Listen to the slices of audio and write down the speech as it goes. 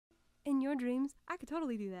in your dreams, I could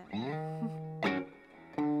totally do that.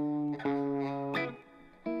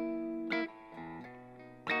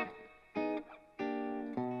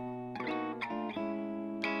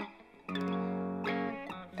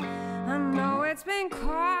 I know it's been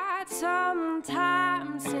quite some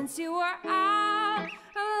time since you were out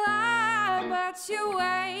alive, but you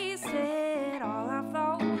wasted all of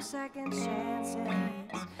those second chances.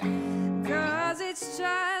 'Cause it's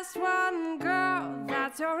just one girl,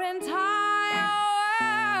 that's your entire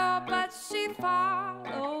world, but she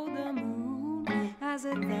followed the moon as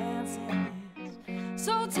it dances.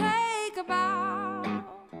 So take a bow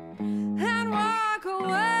and walk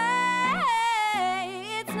away.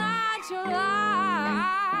 It's not your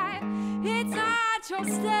life, it's not your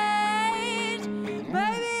stage,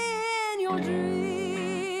 baby. In your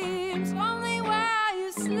dreams, only while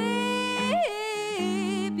you sleep,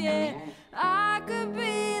 yeah, I could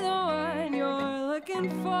be the one you're looking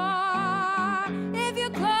for. If you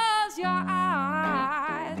close your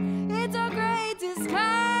eyes, it's a great disguise,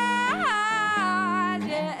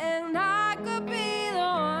 yeah, and I could be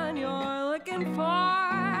the one you're looking for.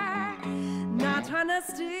 Not trying to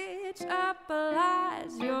stitch up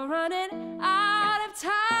lies, you're running out of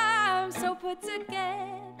time, so put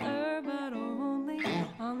together, but only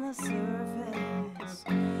on the surface.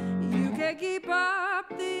 You can't keep up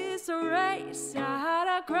this race at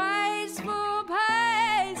a graceful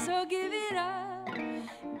pace, so give it up,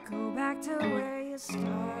 go back to where you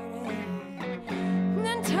started,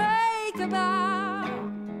 then take a bow,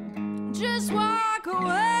 just walk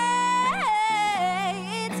away.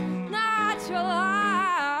 It's not your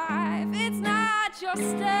life, it's not your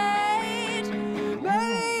stage,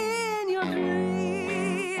 baby. In your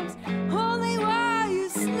dreams, only while you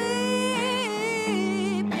sleep,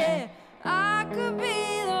 yeah, I could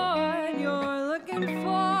be the one you're looking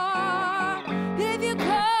for. If you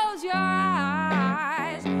close your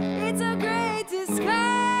eyes, it's a great disguise,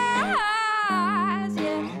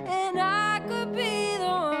 yeah, and I could be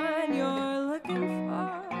the one you're looking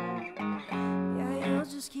for. Yeah, you'll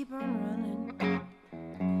just keep on running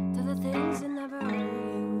to the things that never hurt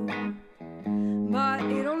you, but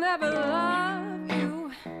it'll never love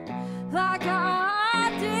you like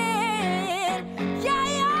I did. Yeah,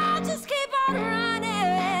 you'll just keep on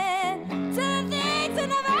running to the things that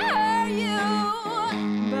never hurt you,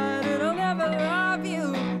 but it'll never love you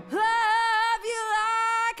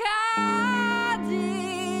like I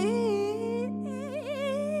did,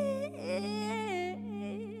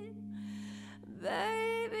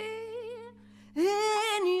 baby.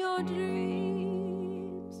 In your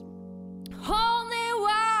dreams, only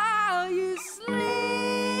while you sleep,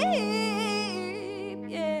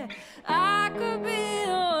 yeah, I could be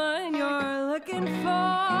the one you're looking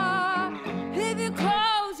for. If you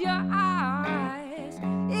close your eyes,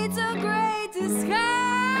 it's a great disguise,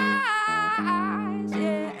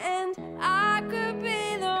 yeah, and I could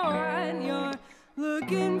be the one you're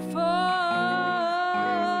looking for.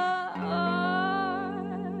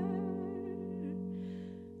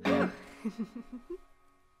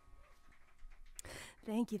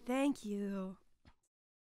 Thank you, thank you.